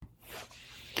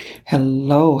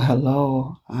Hello,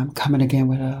 hello. I'm coming again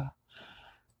with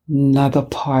another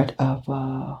part of,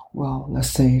 let's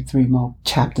say 3 more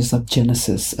chapters of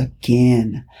Genesis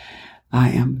again. I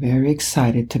am very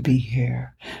excited to be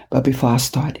here. But before I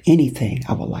start anything,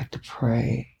 I would like to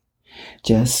pray.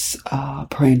 Just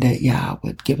praying that Yah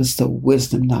would give us the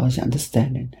wisdom, knowledge, and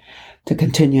understanding to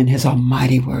continue in His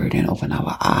almighty word and open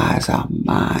our eyes, our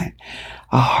mind,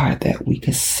 our heart, that we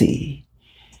could see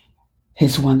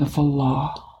His wonderful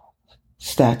law,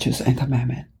 statutes, and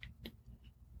commandment.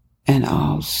 And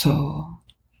also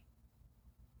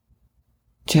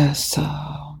just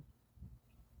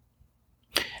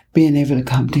being able to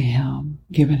come to Him,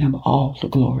 giving Him all the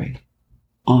glory,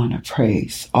 honor,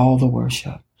 praise, all the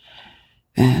worship.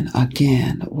 And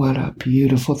again, what a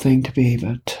beautiful thing to be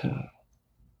able to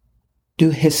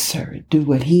do His service, do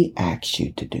what He asks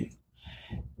you to do,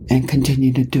 and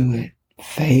continue to do it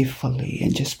faithfully,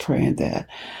 and just praying that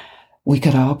we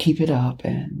could all keep it up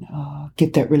and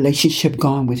get that relationship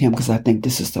going with Him, because I think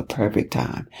this is the perfect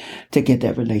time to get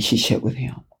that relationship with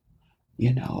Him.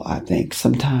 You know, I think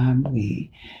sometimes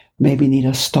we maybe need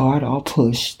a start or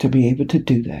push to be able to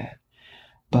do that.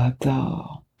 But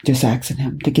just asking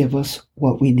Him to give us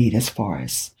what we need as far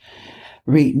as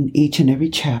reading each and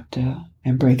every chapter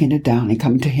and breaking it down and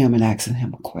coming to Him and asking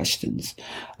Him questions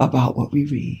about what we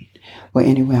read. Well,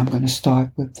 anyway, I'm going to start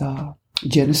with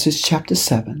Genesis chapter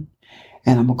 7.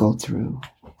 And I'm going to go through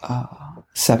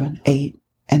 7, 8,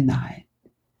 and 9.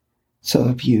 So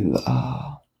if you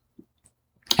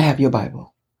have your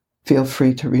Bible, feel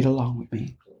free to read along with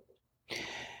me.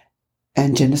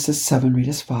 And Genesis 7 read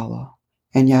as follows.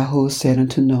 And Yahweh said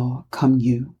unto Noah, Come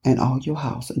you and all your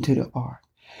house into the ark,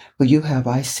 for you have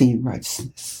I seen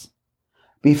righteousness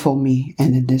before me,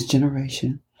 and in this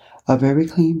generation a very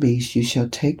clean beast you shall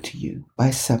take to you by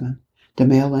 7, the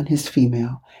male and his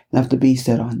female, and of the beasts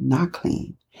that are not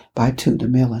clean, by 2, the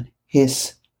male and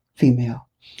his female,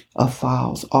 of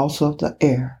fowls also of the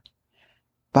air,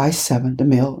 by 7, the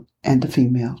male and the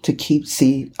female, to keep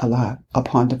seed alive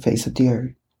upon the face of the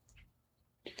earth.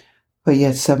 For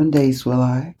yet 7 days will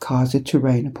I cause it to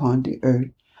rain upon the earth,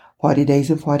 40 days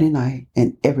and 40 nights,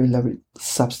 and every living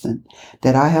substance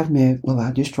that I have made will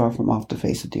I destroy from off the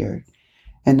face of the earth.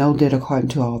 And Noah did according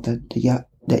to all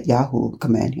that Yahweh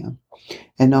commanded him.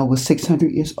 And Noah was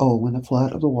 600 years old when the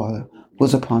flood of the water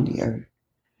was upon the earth.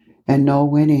 And Noah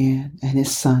went in, and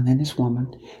his son and his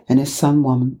woman, and his son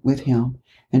woman with him,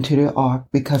 into the ark,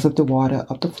 because of the water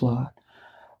of the flood,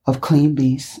 of clean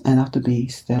beasts, and of the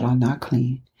beasts that are not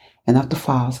clean, and of the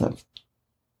fowls, of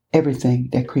everything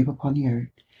that creep upon the earth.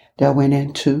 There went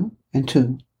in two and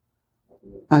two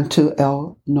unto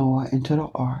Noah into the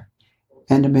ark,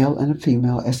 and the male and the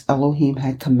female, as Elohim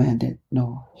had commanded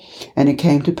Noah. And it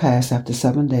came to pass after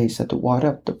 7 days that the water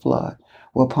of the flood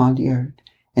were upon the earth.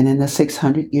 And in the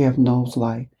 600th year of Noah's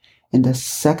life, in the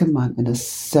 2nd month, in the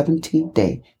 17th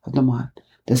day of the month,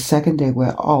 the 2nd day,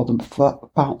 were all the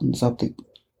fountains of the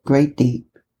great deep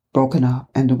broken up,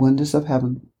 and the windows of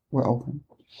heaven were opened.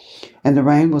 And the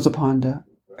rain was upon the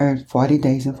earth 40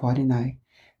 days and 40 nights.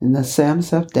 In the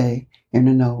 7th day, in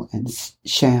Noah and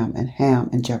Shem and Ham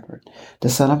and Japheth, the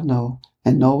son of Noah,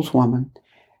 and Noah's woman,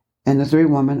 and the 3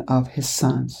 women of his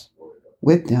sons,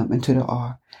 with them into the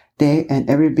ark, they and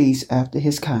every beast after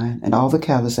his kind, and all the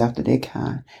cattle after their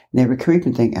kind, and every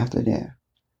creeping thing after their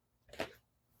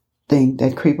thing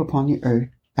that creep upon the earth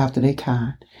after their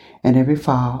kind, and every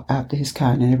fowl after his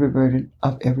kind, and every bird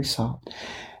of every sort.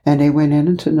 And they went in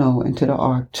unto Noah into the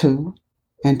ark, 2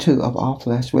 and 2 of all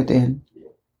flesh, within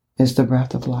is the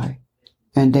breath of life.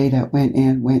 And they that went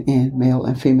in, male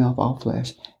and female of all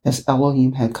flesh, as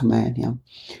Elohim had commanded him.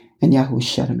 And Yahweh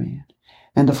shut him in.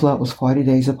 And the flood was 40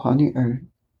 days upon the earth,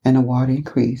 and the water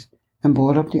increased, and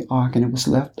boiled up the ark, and it was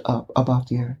left up above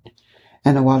the earth.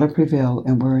 And the water prevailed,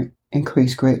 and were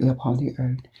increased greatly upon the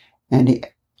earth. And the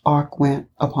ark went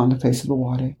upon the face of the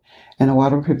water, and the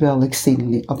water prevailed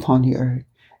exceedingly upon the earth.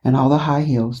 And all the high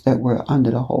hills that were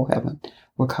under the whole heaven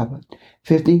were covered.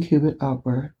 15 cubits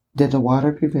upward did the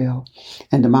water prevail,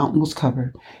 and the mountain was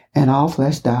covered, and all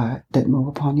flesh died that move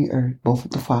upon the earth, both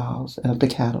of the fowls, and of the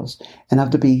cattle, and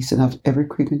of the beasts, and of every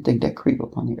creeping thing that creep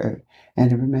upon the earth,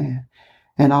 and every man,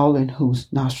 and all in whose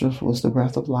nostrils was the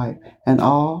breath of life, and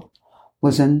all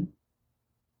was in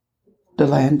the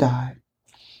land died,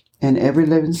 and every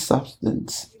living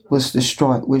substance was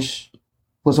destroyed, which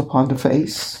was upon the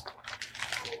face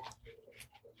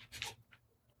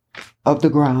of the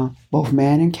ground, both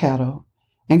man and cattle,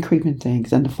 and creeping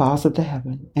things, and the fowls of the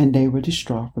heaven, and they were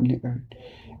destroyed from the earth.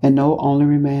 And Noah only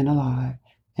remained alive,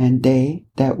 and they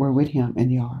that were with him in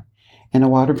the ark, and the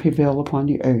water prevailed upon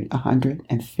the earth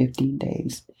 115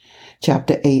 days.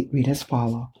 Chapter 8 read as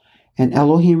follows. And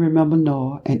Elohim remembered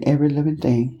Noah and every living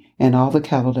thing, and all the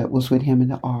cattle that was with him in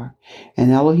the ark.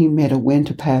 And Elohim made a wind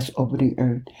to pass over the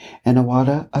earth, and the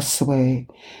water a sway,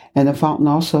 and the fountain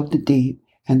also of the deep,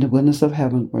 and the windows of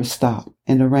heaven were stopped,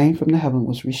 and the rain from the heaven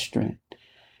was restrained.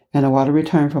 And the water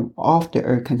returned from off the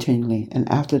earth continually,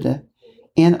 and after the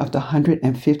end of the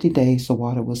 150 days the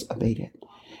water was abated.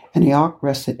 And the ark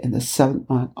rested in the 7th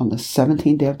month on the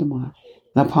 17th day of the month,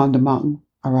 and upon the mountain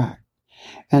Arak.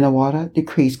 And the water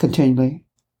decreased continually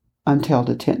until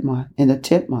the 10th month. In the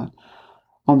 10th month,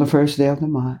 on the 1st day of the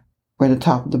month, where the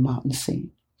top of the mountain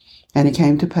seen. And it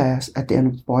came to pass at the end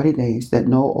of 40 days that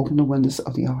Noah opened the windows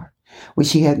of the ark,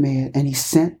 which he had made, and he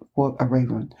sent forth a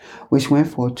raven, which went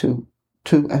forth to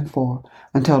and fro,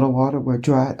 until the water were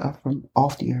dried up from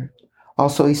off the earth.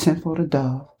 Also he sent forth a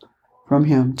dove from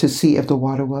him to see if the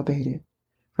water were abated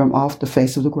from off the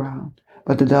face of the ground.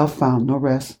 But the dove found no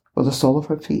rest for the sole of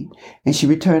her feet, and she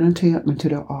returned unto him into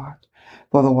the ark,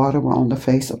 for the water were on the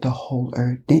face of the whole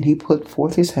earth. Then he put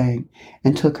forth his hand,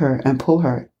 and took her, and pulled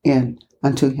her in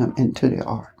unto him into the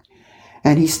ark.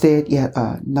 And he stayed yet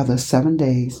another 7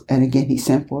 days, and again he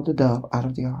sent forth the dove out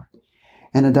of the ark.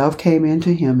 And the dove came in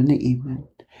to him in the evening,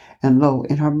 and lo,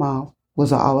 in her mouth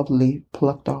was an olive leaf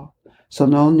plucked off. So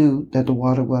Noah knew that the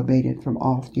water were abated from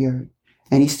off the earth.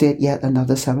 And he stayed yet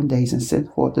another 7 days, and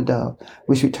sent forth the dove,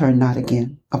 which returned not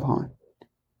again upon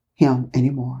him any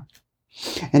more.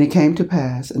 And it came to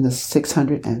pass in the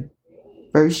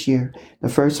 601st year, the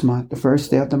 1st month, the 1st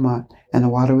day of the month, and the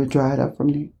water was dried up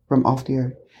from off the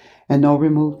earth. And Noah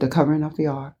removed the covering of the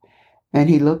ark, and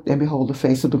he looked, and behold, the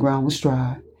face of the ground was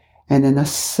dry. And in the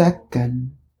 2nd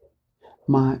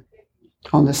month,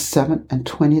 on the 7th and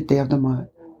 20th day of the month,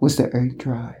 was the earth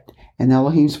dried. And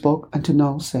Elohim spoke unto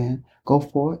Noah, saying, Go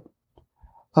forth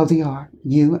of the ark,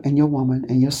 you and your woman,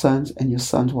 and your sons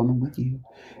woman with you,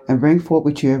 and bring forth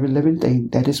with you every living thing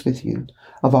that is with you,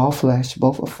 of all flesh,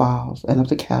 both of fowls and of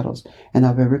the cattle, and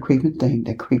of every creeping thing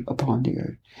that creep upon the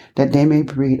earth, that they may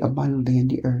breed abundantly in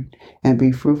the earth, and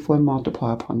be fruitful and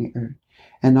multiply upon the earth.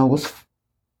 And Noah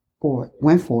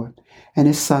went forth, and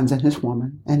his sons and his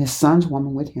woman, and his son's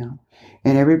woman with him,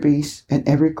 and every beast and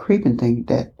every creeping thing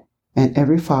and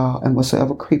every fowl, and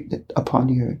whatsoever creepeth upon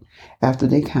the earth, after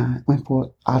they kind, went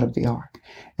forth out of the ark.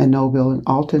 And Noah built an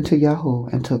altar unto Yahweh,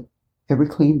 and took every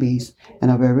clean beast, and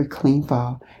of every clean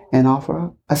fowl, and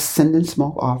offer ascending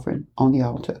smoke offering on the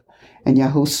altar. And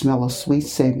Yahweh smelled a sweet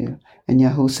savour. And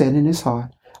Yahweh said in his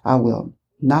heart, I will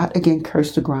not again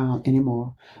curse the ground any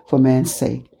more for man's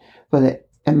sake, for the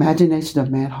imagination of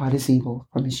man's heart is evil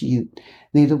from his youth.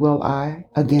 Neither will I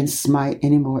again smite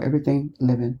any more everything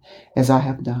living, as I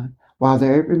have done, while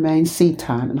there remains seed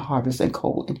time and harvest and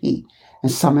cold and heat,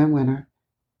 and summer and winter,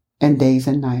 and days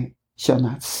and night shall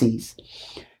not cease.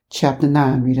 Chapter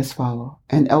 9 read as follows.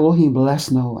 And Elohim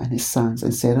blessed Noah and his sons,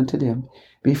 and said unto them,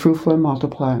 Be fruitful and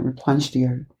multiply, and replenish the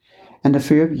earth. And the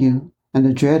fear of you and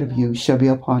the dread of you shall be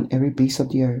upon every beast of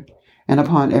the earth, and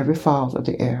upon every fowl of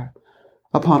the air,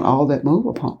 upon all that move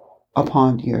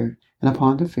upon the earth, and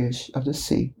upon the fish of the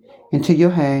sea. Into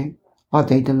your hand are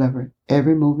they delivered.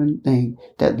 Every moving thing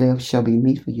that lives shall be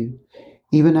meat for you.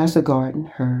 Even as the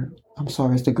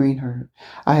as the green herb.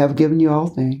 I have given you all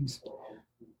things,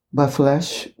 but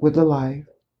flesh with the life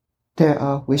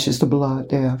thereof, which is the blood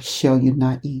thereof, shall you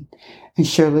not eat. And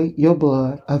surely your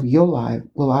blood of your life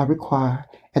will I require.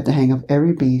 At the hang of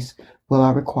every beast will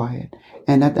I require it.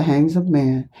 And at the hangs of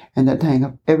man, and at the hang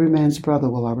of every man's brother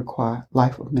will I require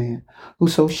life of man.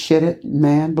 Whoso sheddeth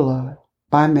man blood,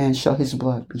 by man shall his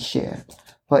blood be shed.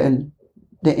 For in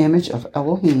the image of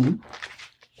Elohim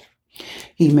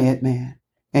he made man.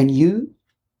 And you,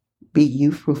 be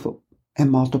you fruitful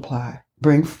and multiply,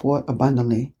 bring forth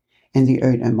abundantly in the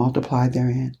earth, and multiply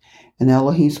therein. And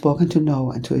Elohim spoke unto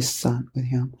Noah and to his son with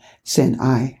him, saying,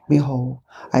 Behold,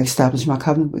 I establish my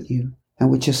covenant with you,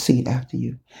 and with your seed after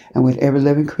you, and with every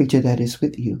living creature that is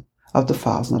with you, of the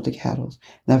fowls and of the cattle,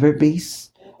 and every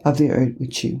beast of the earth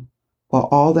with you, for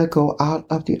all that go out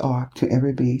of the ark to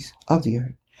every beast of the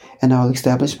earth. And I will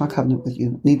establish my covenant with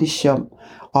you. Neither shall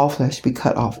all flesh be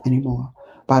cut off any more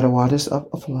by the waters of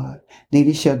a flood,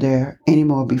 neither shall there any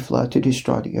more be flood to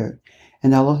destroy the earth.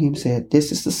 And Elohim said,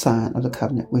 This is the sign of the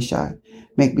covenant which I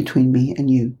make between me and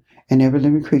you, and every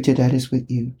living creature that is with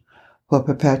you, for a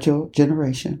perpetual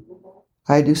generation.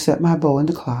 I do set my bow in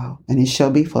the cloud, and it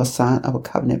shall be for a sign of a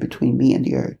covenant between me and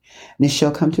the earth. And it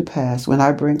shall come to pass, when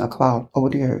I bring a cloud over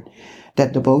the earth,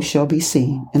 that the bow shall be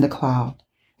seen in the cloud,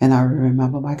 and I will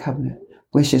remember my covenant,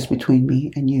 which is between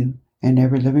me and you, and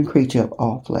every living creature of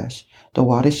all flesh. The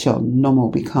waters shall no more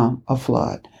become a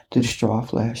flood to destroy our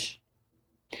flesh.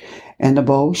 And the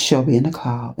bowl shall be in the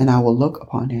cloud, and I will look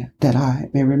upon it, that I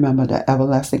may remember the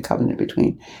everlasting covenant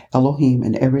between Elohim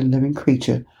and every living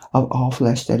creature of all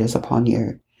flesh that is upon the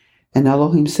earth. And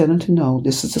Elohim said unto Noah,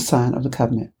 this is the sign of the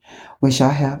covenant, which I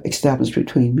have established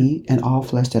between me and all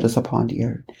flesh that is upon the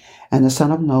earth. And the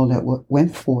son of Noah that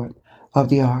went forth of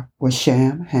the ark was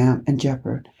Shem, Ham, and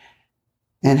Japheth.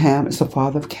 And Ham is the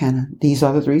father of Canaan. These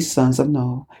are the three sons of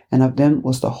Noah, and of them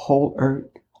was the whole earth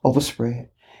overspread.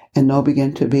 And Noah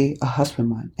began to be a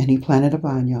husbandman, and he planted a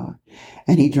vineyard,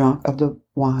 and he drank of the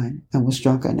wine, and was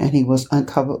drunken, and he was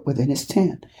uncovered within his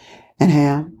tent. And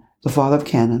Ham, the father of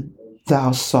Canaan,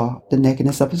 thou saw the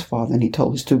nakedness of his father, and he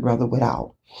told his two brothers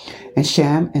without. And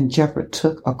Shem and Japheth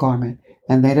took a garment,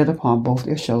 and laid it upon both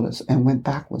their shoulders, and went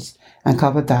backwards, and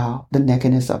covered thou the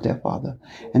nakedness of their father.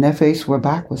 And their faces were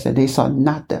backwards, and they saw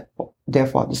not their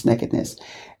father's nakedness.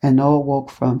 And Noah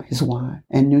woke from his wine,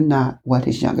 and knew not what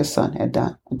his youngest son had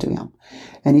done unto him.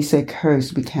 And he said,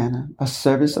 Cursed be Canaan, a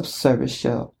service of service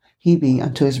shall he be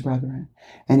unto his brethren.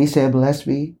 And he said, Blessed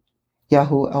be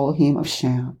Yahweh Elohim of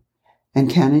Shem, and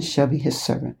Canaan shall be his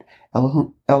servant.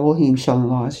 Elohim shall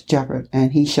enlarge Japheth,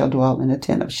 and he shall dwell in the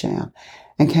tent of Shem,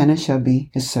 and Canaan shall be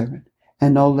his servant.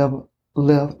 And Noah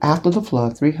lived after the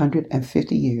flood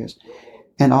 350 years,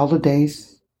 and all the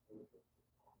days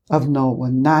of Noah were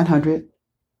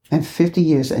 950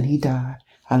 years, and he died.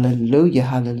 Hallelujah,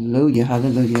 hallelujah,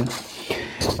 hallelujah.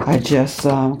 I just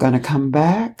going to come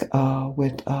back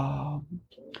with my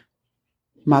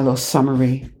little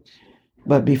summary.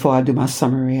 But before I do my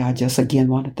summary, I just again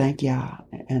want to thank Yah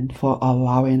and for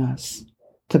allowing us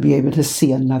to be able to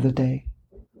see another day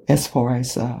as far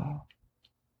as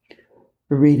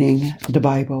reading the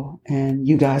Bible and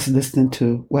you guys listening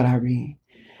to what I read.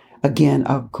 Again,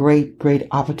 a great, great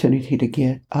opportunity to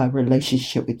get a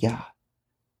relationship with Yah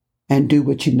and do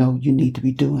what you know you need to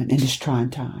be doing in this trying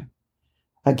time.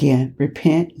 Again,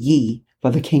 repent ye,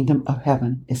 for the kingdom of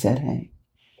heaven is at hand.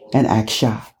 And ask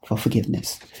Yah for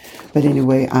forgiveness. But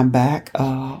anyway, I'm back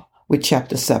with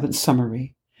chapter 7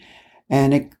 summary.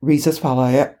 And it reads as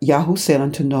follows. Yahweh said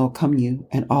unto Noah, Come you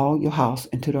and all your house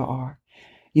into the ark.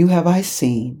 You have I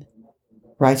seen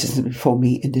righteousness before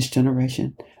me in this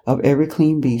generation. Of every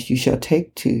clean beast you shall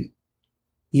take to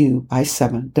you, I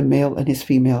 7, the male and his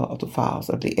female of the fowls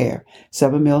of the air,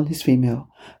 7 male and his female.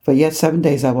 For yet 7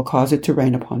 days I will cause it to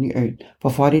rain upon the earth, for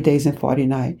 40 days and 40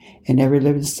 nights, and every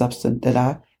living substance that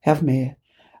I have made,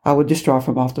 I will destroy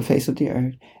from off the face of the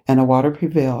earth, and the water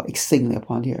prevail exceedingly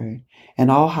upon the earth, and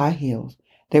all high hills,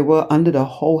 they were under the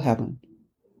whole heaven,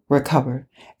 were covered,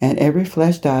 and every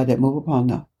flesh died that moved upon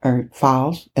the earth,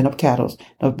 fowls, and of cattle,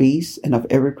 and of beasts, and of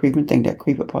every creeping thing that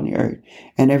creep upon the earth,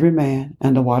 and every man,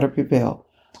 and the water prevailed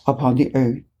upon the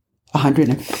earth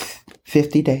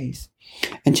 150 days.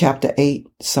 And chapter 8,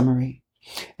 summary.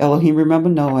 Elohim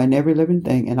remembered Noah and every living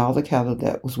thing, and all the cattle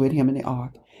that was with him in the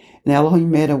ark. And Elohim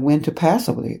made a wind to pass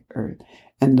over the earth,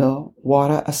 and the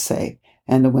water assay,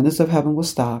 and the windows of heaven were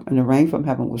stopped, and the rain from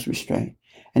heaven was restrained.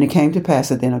 And it came to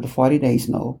pass at the end of the 40 days,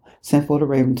 Noah sent for the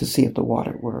raven to see if the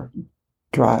water were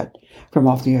dried from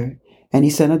off the earth. And he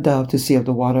sent a dove to see if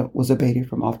the water was abated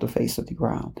from off the face of the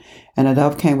ground. And the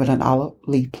dove came with an olive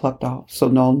leaf plucked off, so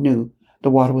Noah knew the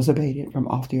water was abated from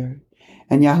off the earth.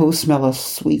 And Yahweh smelled a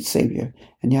sweet Savior.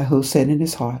 And Yahweh said in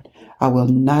his heart, I will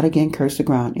not again curse the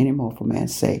ground any more for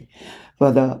man's sake.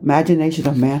 For the imagination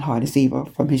of man's heart is evil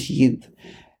from his youth.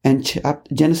 And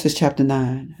Genesis chapter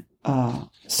 9,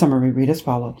 summary read as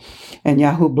follows. And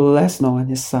Yahweh blessed Noah and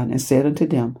his son, and said unto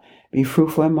them, Be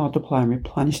fruitful and multiply, and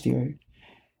replenish the earth.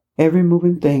 Every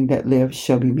moving thing that lives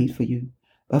shall be meat for you.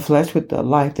 But flesh with the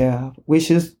life thereof, which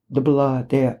is the blood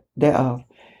thereof,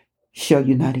 shall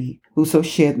you not eat. Whoso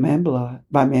shed man blood,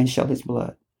 by man shall his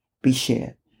blood be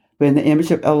shed. But in the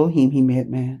image of Elohim he made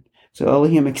man. So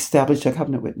Elohim established a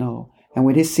covenant with Noah, and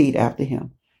with his seed after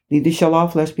him. Neither shall all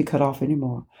flesh be cut off any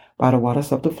more by the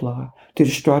waters of the flood, to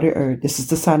destroy the earth. This is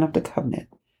the sign of the covenant.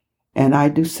 And I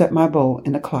do set my bow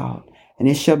in the cloud, and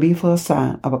it shall be for a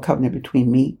sign of a covenant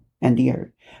between me and the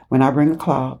earth. When I bring a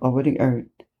cloud over the earth,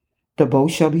 the bow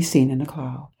shall be seen in the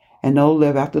cloud. And Noah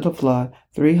lived after the flood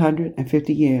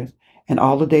 350 years, and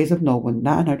all the days of Noah were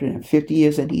 950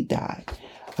 years, and he died.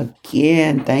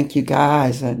 Again, thank you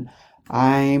guys. And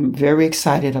I'm very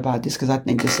excited about this because I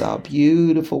think this is a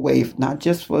beautiful way, not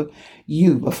just for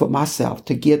you, but for myself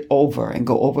to get over and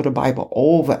go over the Bible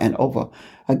over and over.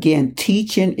 Again,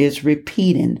 teaching is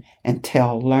repeating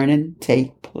until learning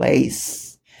take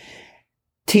place.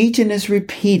 Teaching is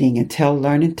repeating until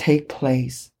learning take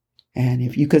place. And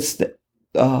if you could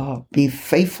be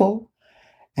faithful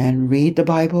and read the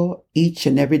Bible each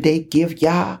and every day, give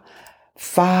Yah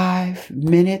 5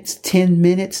 minutes, 10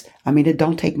 minutes. I mean, it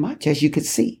don't take much, as you could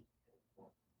see.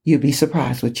 You'll be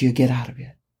surprised what you'll get out of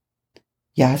it.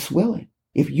 Yah's willing,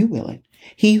 if you willing.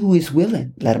 He who is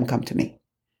willing, let him come to me.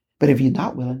 But if you're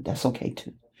not willing, that's okay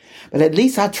too. But at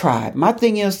least I tried. My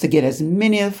thing is to get as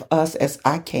many of us as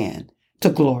I can to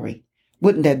glory.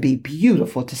 Wouldn't that be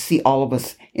beautiful to see all of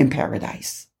us in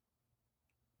paradise?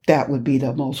 That would be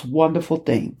the most wonderful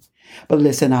thing. But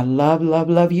listen, I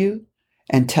love you.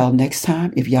 Until next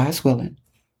time, if Yah is willing,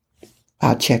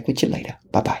 I'll check with you later.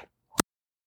 Bye-bye.